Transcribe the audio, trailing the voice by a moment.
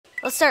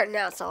Let's start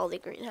now so all the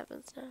green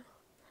happens now.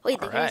 Wait,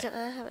 the green don't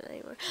happen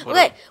anymore. What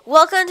Okay,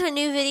 welcome to a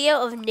new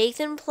video of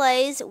Nathan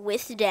Plays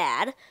with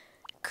Dad.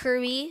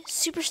 Kirby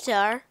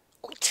Superstar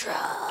Ultra.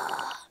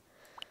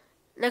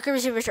 No, Kirby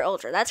Superstar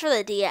Ultra. That's for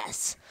the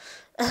DS.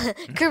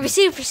 Kirby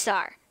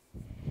Superstar.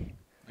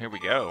 Here we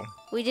go.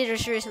 We did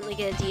just recently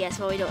get a DS,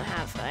 but we don't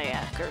have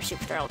a Kirby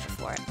Superstar Ultra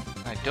for it.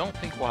 I don't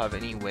think we'll have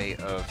any way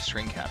of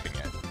string capping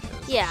it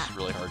because it's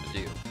really hard to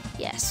do.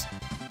 Yes.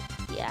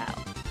 Yeah.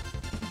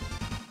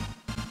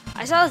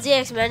 I saw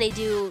ZX Many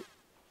do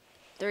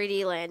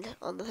 3D Land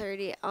on the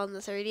 3DS,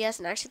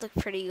 and it actually looked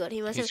pretty good.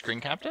 He screen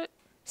capped it?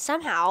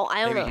 Somehow.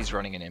 I don't know. Maybe he's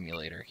running an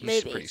emulator.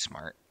 He's pretty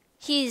smart.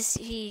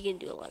 He can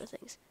do a lot of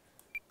things.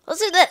 Let's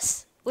do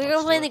this. We're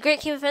gonna play in the Great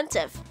Cave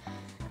Offensive.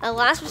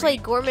 Last we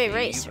played Gourmet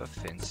Race.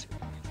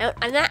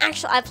 I'm not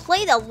actually. I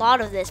played a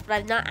lot of this, but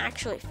I've not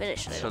actually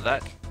finished it. So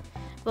that.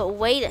 But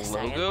wait a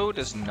second. Logo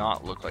does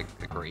not look like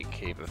the Great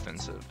Cave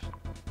Offensive.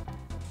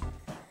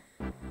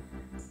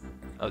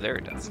 Oh, there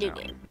it does. New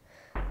game.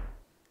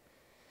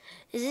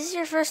 Is this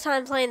your first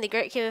time playing the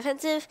Great Cave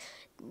Offensive?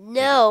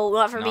 No,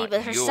 not for me,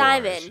 but for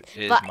Simon.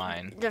 It is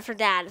mine. For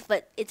Dad,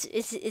 but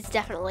it's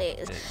definitely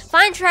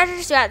Find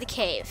treasures throughout the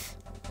cave.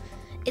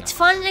 It's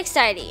fun and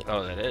exciting.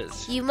 Oh, that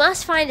is. You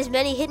must find as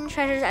many hidden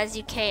treasures as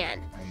you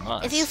can. I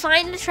must. If you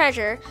find a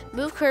treasure,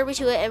 move Kirby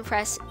to it and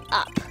press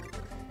up.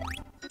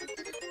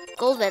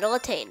 Gold medal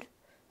attained.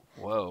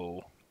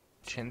 Whoa.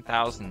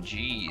 10,000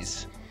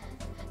 G's.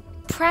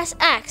 Press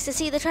X to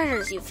see the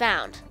treasures you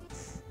found.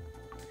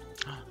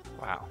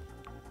 Wow.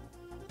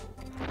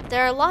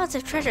 There are lots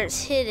of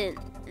treasures hidden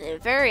in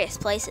various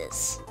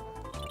places.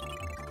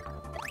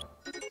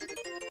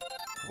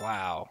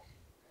 Wow.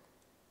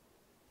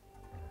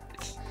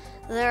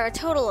 There are a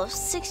total of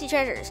 60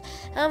 treasures.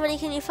 How many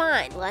can you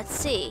find? Let's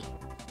see.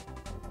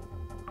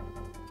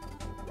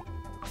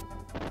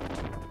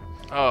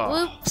 Oh.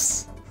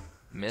 Whoops.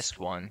 Missed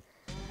one.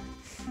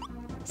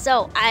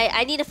 So,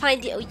 I need to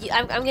find you.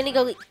 I'm going to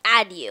go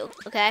add you,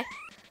 okay?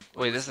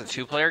 Wait, this is a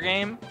 2-player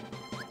game?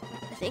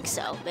 I think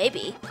so.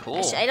 Maybe. Cool.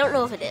 Actually, I don't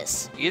know if it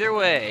is. Either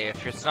way,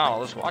 if it's not,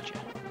 I'll just watch it.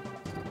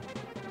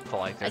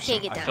 I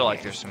feel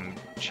like there's some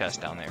chests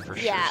down there for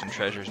sure. Some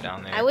treasures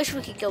down there. I wish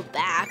we could go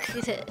back.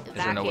 Is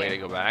there no way to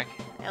go back?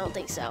 I don't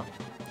think so.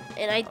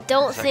 And I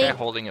don't think... Is that guy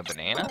holding a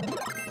banana?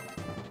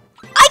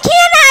 I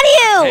can't add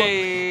you!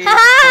 Hey!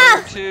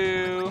 Ha!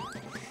 Two.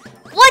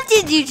 What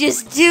did you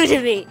just do to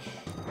me?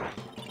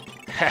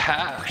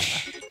 Haha.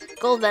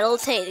 Gold medal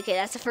attained. Okay,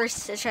 that's the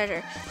first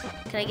treasure.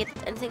 Can I get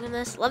anything from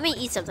this? Let me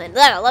eat something.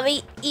 No, let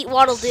me eat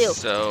what'll do.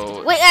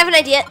 So... Wait, I have an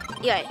idea.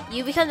 Yeah,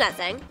 you become that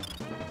thing.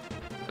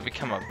 I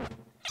become a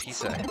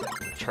piece of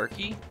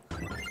turkey?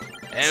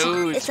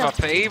 Oh, it's my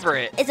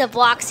favorite. It's a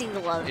boxing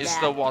glove. It's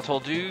the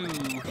what'll do.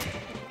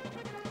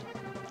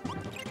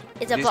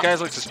 These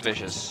guys look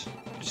suspicious.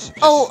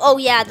 Oh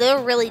yeah, they're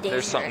really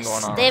dangerous. There's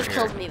something going on. They've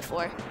killed me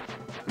before.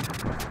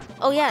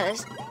 Oh yeah,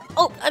 there's...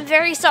 Oh, I'm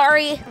very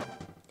sorry.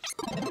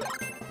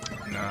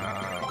 No,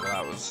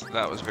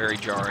 that was very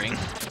jarring.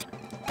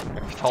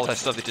 All that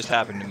stuff that just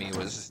happened to me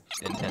was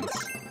intense.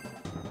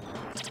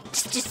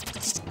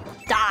 Just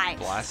die.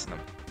 Blasting them.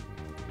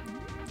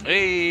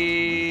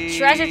 Hey!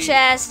 Treasure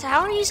chest.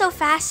 How are you so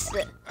fast?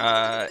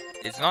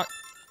 It's not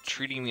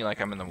treating me like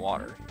I'm in the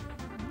water.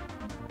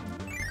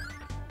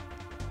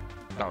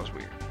 That was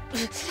weird.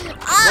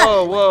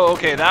 Whoa,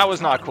 okay, that was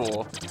not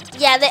cool.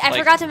 Yeah, I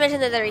forgot to mention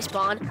that they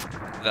respawn.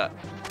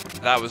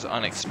 That was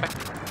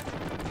unexpected.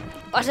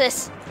 Watch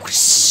this.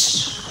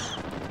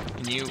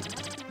 Can you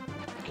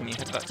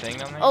hit that thing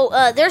down there?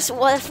 Oh, there's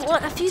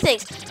a few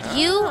things.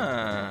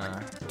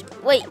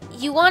 Wait,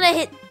 you want to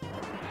hit...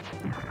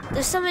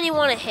 There's something you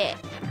want to hit.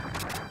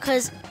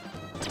 Because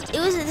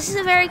this is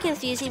a very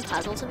confusing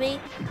puzzle to me.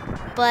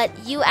 But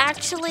you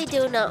actually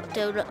don't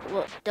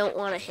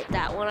want to hit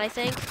that one, I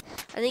think.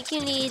 I think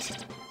you need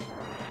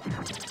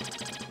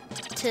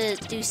to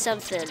do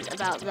something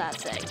about that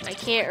thing. I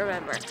can't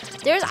remember.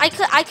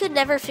 I could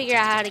never figure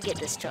out how to get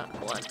this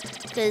one.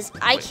 Because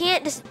I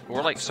can't just...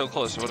 We're like so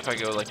close. What if I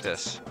go like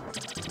this?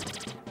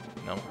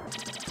 No.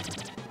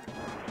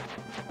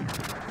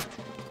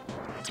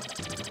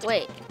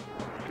 Wait.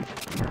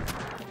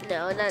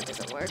 No, that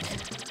doesn't work.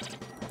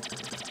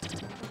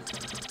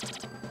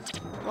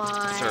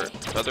 Why? Is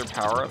there other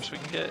power-ups we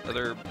can get?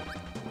 Other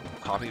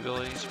copy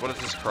abilities? What does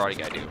this karate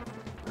guy do?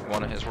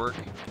 One of his work?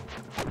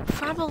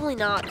 Probably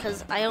not,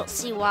 because I don't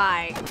see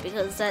why.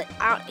 Because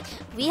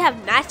we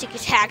have magic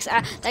attacks.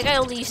 That guy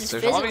only uses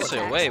physical attacks.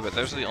 There's obviously a way, but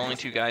those are the only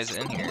 2 guys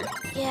in here.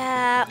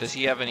 Yeah. Does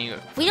he have any?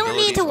 We don't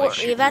need to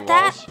worry about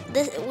that.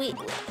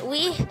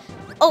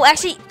 Oh,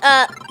 actually,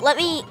 let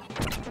me.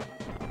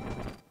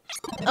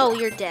 Oh,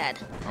 you're dead.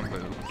 I'm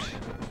moved.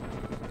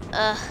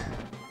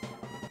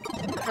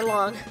 For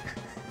long.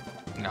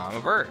 No, I'm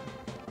a bird.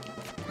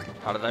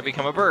 How did I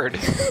become a bird?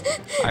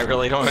 I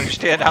really don't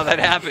understand how that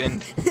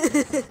happened.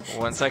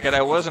 1 second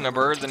I wasn't a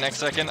bird, the next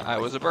second I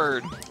was a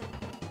bird.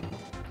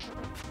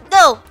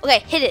 No! Okay,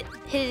 hit it.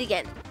 Hit it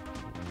again.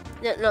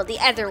 No, the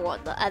other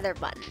one, the other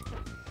button.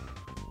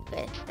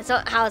 Okay, that's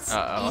not how it's.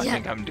 Uh-oh, I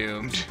think I'm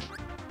doomed.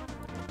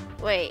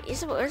 Wait,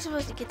 we're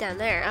supposed to get down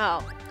there.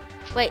 Oh.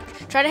 Wait,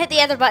 try to hit the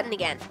other button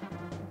again.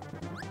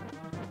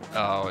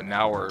 Oh,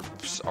 now are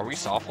we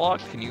soft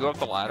locked? Can you go up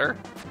the ladder?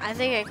 I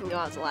think I can go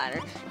up the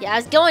ladder. Yeah, I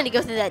was going to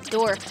go through that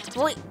door.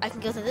 Wait, I can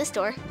go through this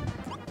door.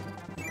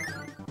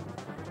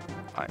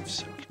 I'm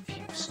so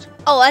confused.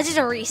 Oh, that's just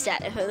a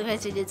reset if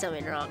we did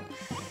something wrong.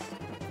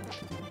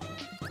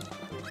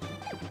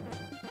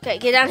 Okay,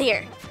 get down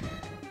here.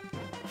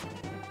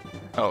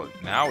 Oh,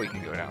 now we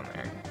can go down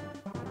there.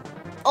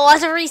 Oh,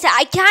 that's a reset.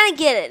 I kind of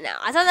get it now.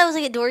 I thought that was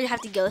like a door you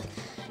have to go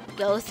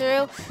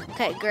through.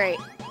 Okay, great.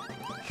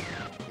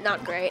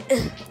 Not great.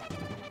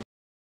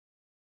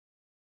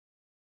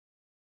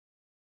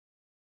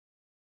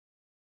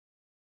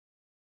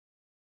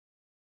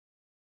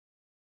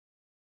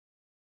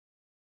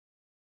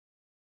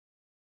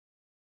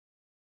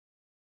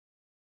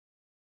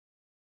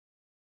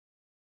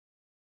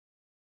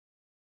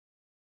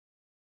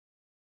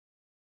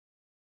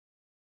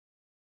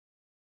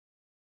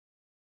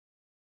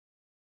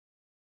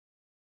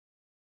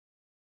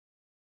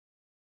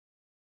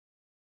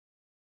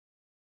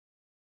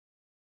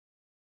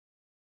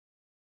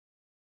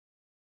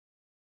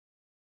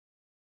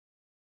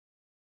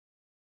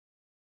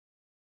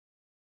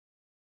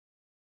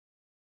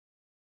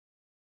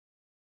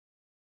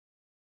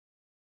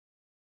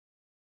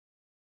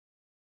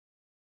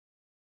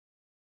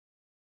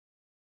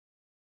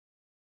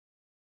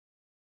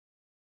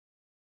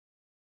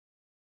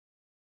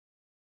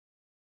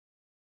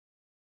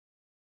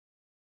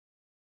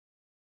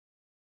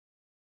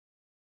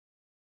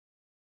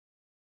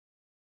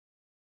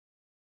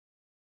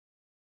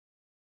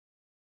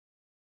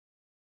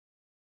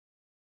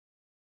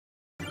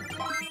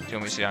 Do you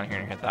want me to sit down here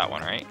and hit that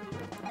one, right?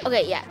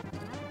 Okay, yeah.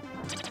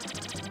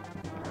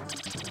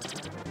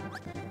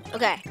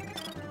 Okay.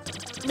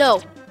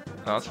 No.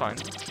 No, that's fine.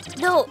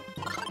 No.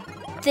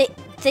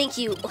 Thank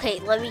you. Okay,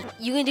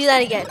 you can do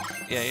that again.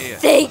 Yeah.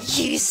 Thank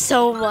you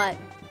so much.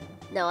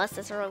 No,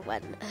 that's the wrong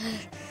button.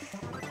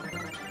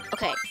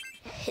 Okay,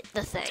 hit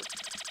the thing.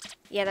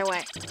 The other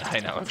way. I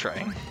know, I'm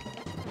trying.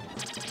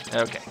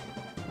 Okay.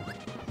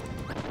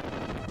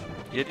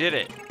 You did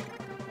it.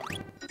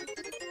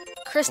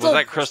 Crystal. Was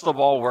that crystal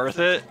ball worth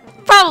it?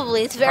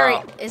 Probably. It's very.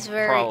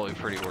 Probably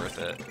pretty worth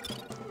it.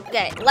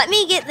 Okay, let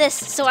me get this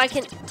so I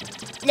can.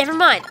 Never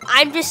mind.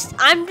 I'm just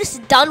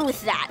done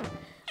with that.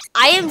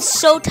 I am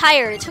so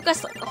tired. It took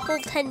us like a whole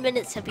 10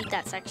 minutes to beat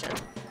that section.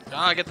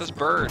 Ah, get this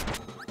bird.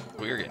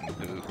 We're getting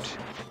booped.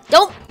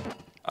 Don't.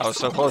 I was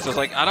so close. I was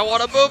like, I don't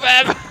want to boop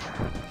him.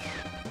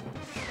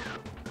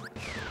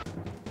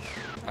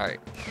 All right,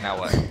 now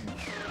what?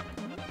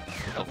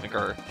 I don't think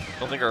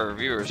our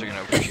reviewers are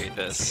gonna appreciate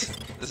this.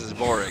 This is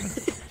boring.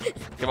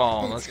 Come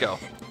on, let's go.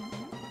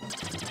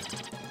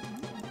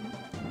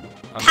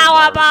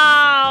 Power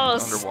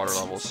balls! Underwater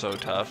level's so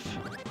tough.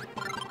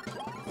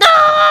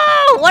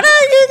 No! What did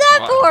I do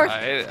that for?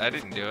 I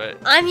didn't do it.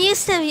 I'm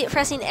used to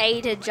pressing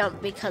A to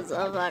jump because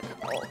of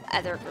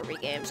other Kirby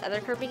games. Other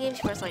Kirby games,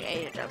 you press like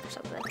A to jump or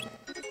something.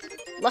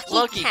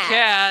 Lucky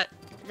cat.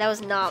 That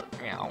was not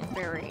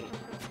very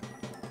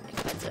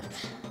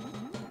expensive.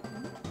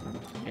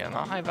 Yeah,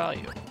 not high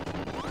value.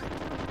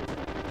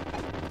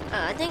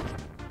 I think.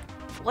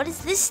 What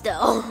is this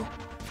though?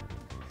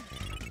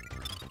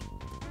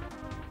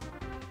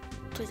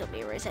 Please don't be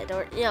erase that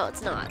door. No,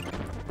 it's not.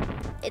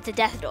 It's a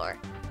death door.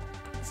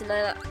 It's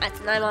an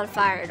I'm on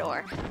fire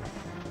door.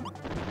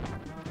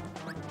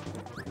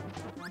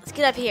 Let's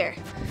get up here.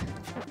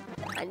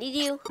 I need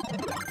you.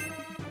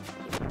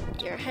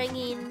 You're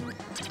hanging.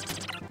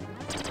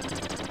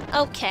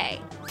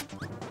 Okay.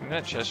 I think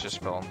that chest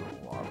just fell into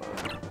the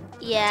lava.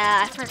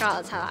 Yeah, I forgot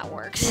that's how that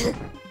works.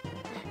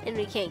 And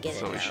we can't get it.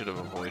 So we should have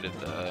avoided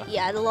the.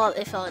 Yeah, the lava.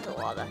 It fell into the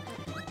lava.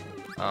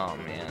 Oh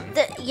man.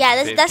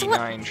 Yeah, that's what.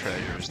 59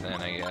 treasures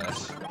then, I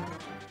guess.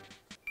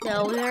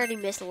 No, we already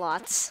missed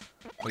lots.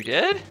 We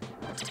did?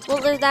 Well,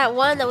 there's that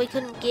one that we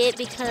couldn't get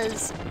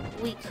because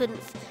we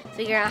couldn't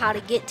figure out how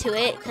to get to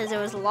it because there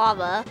was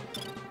lava.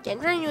 Yeah,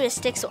 I'm trying to use a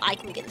stick so I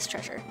can get this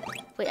treasure.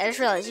 Wait, I just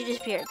realized you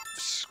disappeared.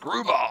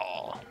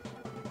 Screwball.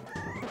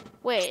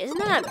 Wait, isn't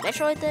that a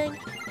Metroid thing?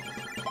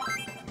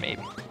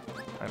 Maybe.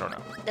 I don't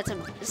know.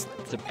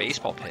 It's a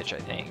baseball pitch, I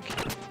think.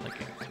 Like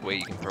a way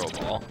you can throw a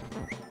ball.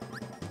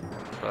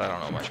 But I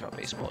don't know much about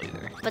baseball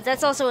either. But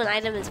that's also an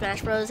item in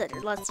Smash Bros. That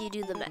lets you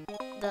do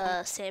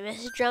the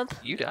Samus jump.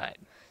 You died.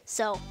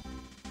 So,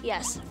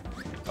 yes.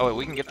 Oh, wait,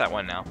 we can get that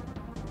one now.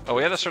 Oh,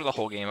 we have to start the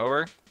whole game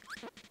over?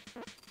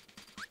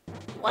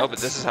 What? Oh, but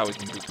this is how we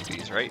can boop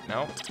these, right?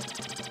 No?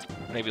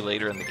 Maybe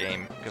later in the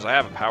game, because I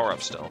have a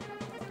power-up still.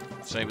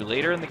 So maybe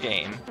later in the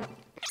game.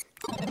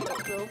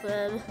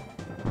 Open.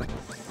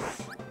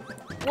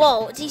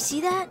 Whoa, do you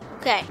see that?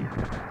 Okay.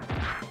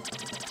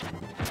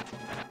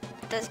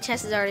 That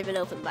chest has already been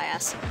opened by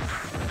us.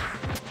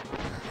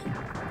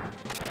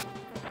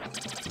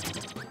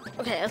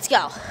 Okay, let's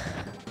go.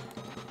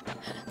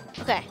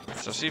 Okay.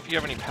 So see if you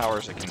have any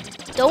powers that can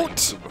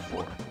Don't.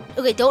 before.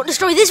 Okay, don't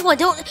destroy this one.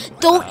 Don't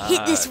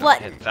hit this one.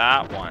 Hit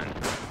that one.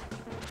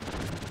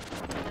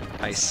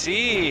 I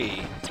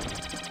see.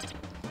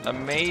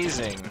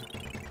 Amazing.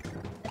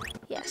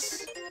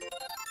 Yes.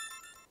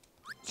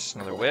 Just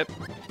another whip.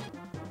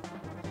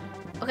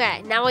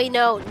 Okay, now I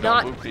know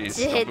not Don't move these.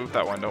 to hit. Don't move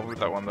that one. Don't move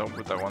that one. Don't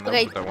move that one.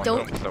 Okay, Don't move that one.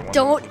 don't- move that one.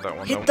 don't move that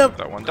one. hit Don't the move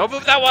that one. Don't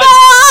move that one.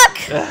 Fuck!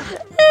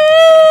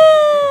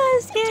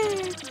 I'm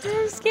scared.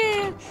 I'm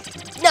scared.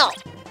 No,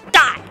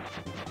 die.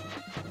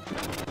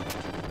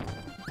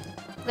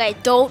 Okay,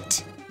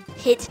 don't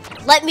hit.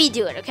 Let me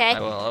do it. Okay. I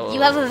will.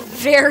 You have a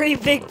very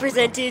big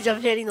percentage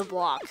of hitting the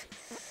block.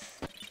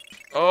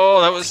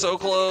 Oh, that was so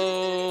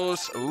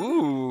close.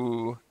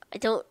 Ooh. I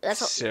don't.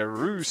 That's.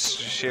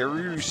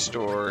 Cheru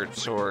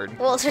sword.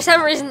 Well, for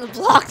some reason the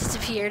block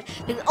disappeared.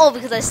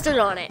 Because I stood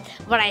on it.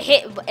 But I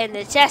hit, and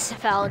the chest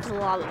fell into the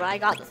lava. But I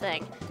got the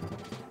thing.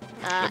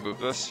 Can I move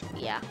this?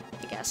 Yeah,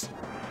 I guess.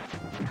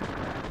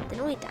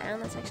 Didn't we die on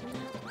that section?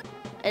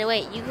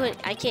 Anyway, you could.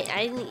 I can't.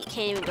 You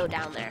can't even go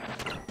down there.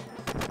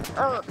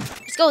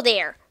 Just go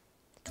there,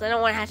 because I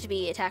don't want to have to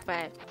be attacked by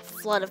a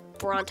flood of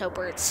Bronto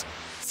birds.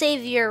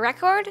 Save your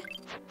record.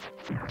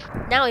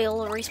 Now you'll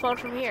respawn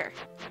from here.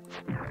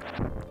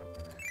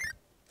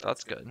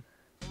 That's good.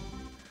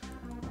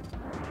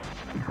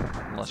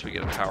 Unless we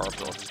get a power up,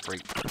 they'll just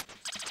break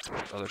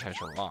other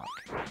types of rock.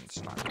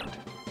 It's not good.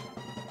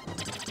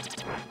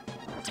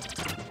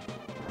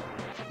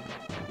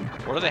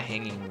 What are the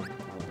hanging,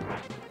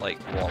 like,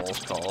 walls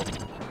called?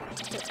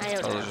 I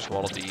don't Oh, know. those are just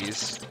Waddle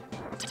Dees.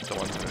 The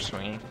ones that are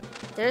swinging.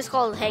 They're just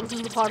called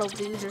hanging bottle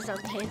dudes or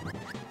something.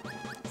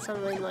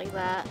 Something like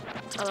that.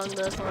 Along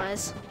those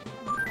lines.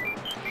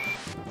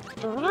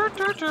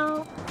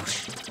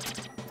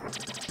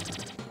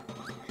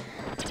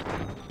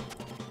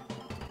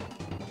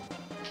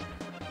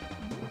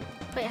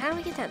 Wait, how do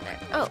we get down there?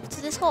 Oh,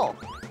 to this hole.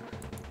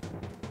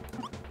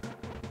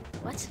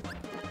 What?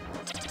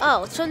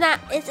 Oh, it's from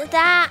that. It's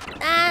that.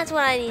 That's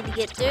what I need to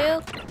get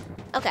through.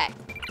 Okay.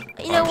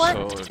 You know what?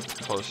 I'm so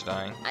close to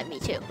dying. Me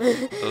too.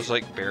 Those,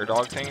 like, bear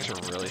dog things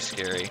are really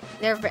scary.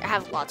 They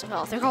have lots of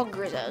health. They're called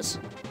grizzos.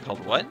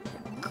 Called what?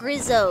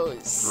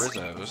 Grizzos.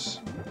 Grizzos.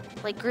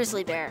 Like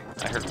grizzly bear.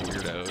 I heard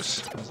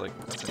weirdos. I was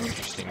like, that's an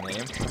interesting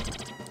name.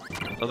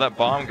 Oh, that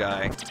bomb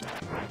guy.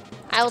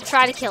 I will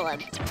try to kill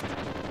him.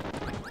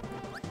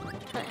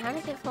 How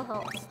did I get full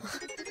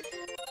health?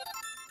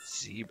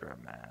 Zebra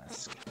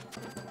mask.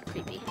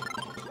 Creepy.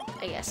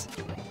 I guess.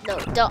 No,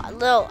 don't.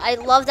 No, I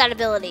love that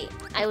ability.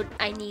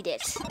 I need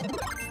it.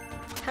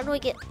 How do I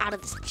get out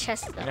of this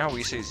chest though? You know how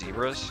we say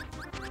zebras?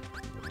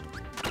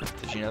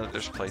 Did you know that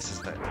there's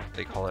places that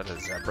they call it a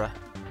zebra?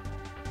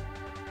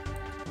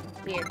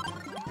 Weird.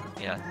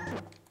 Yeah.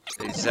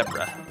 A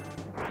zebra.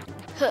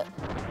 Huh.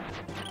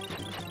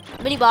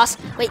 Mini boss.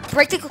 Wait,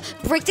 break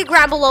the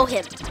ground below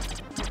him.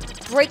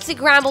 Break the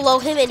ground below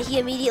him and he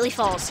immediately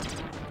falls.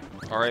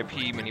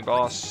 R.I.P. mini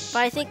boss. But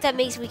I think that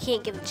means we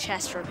can't get the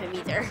chest from him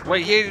either.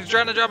 Wait, he's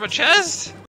trying to drop a chest?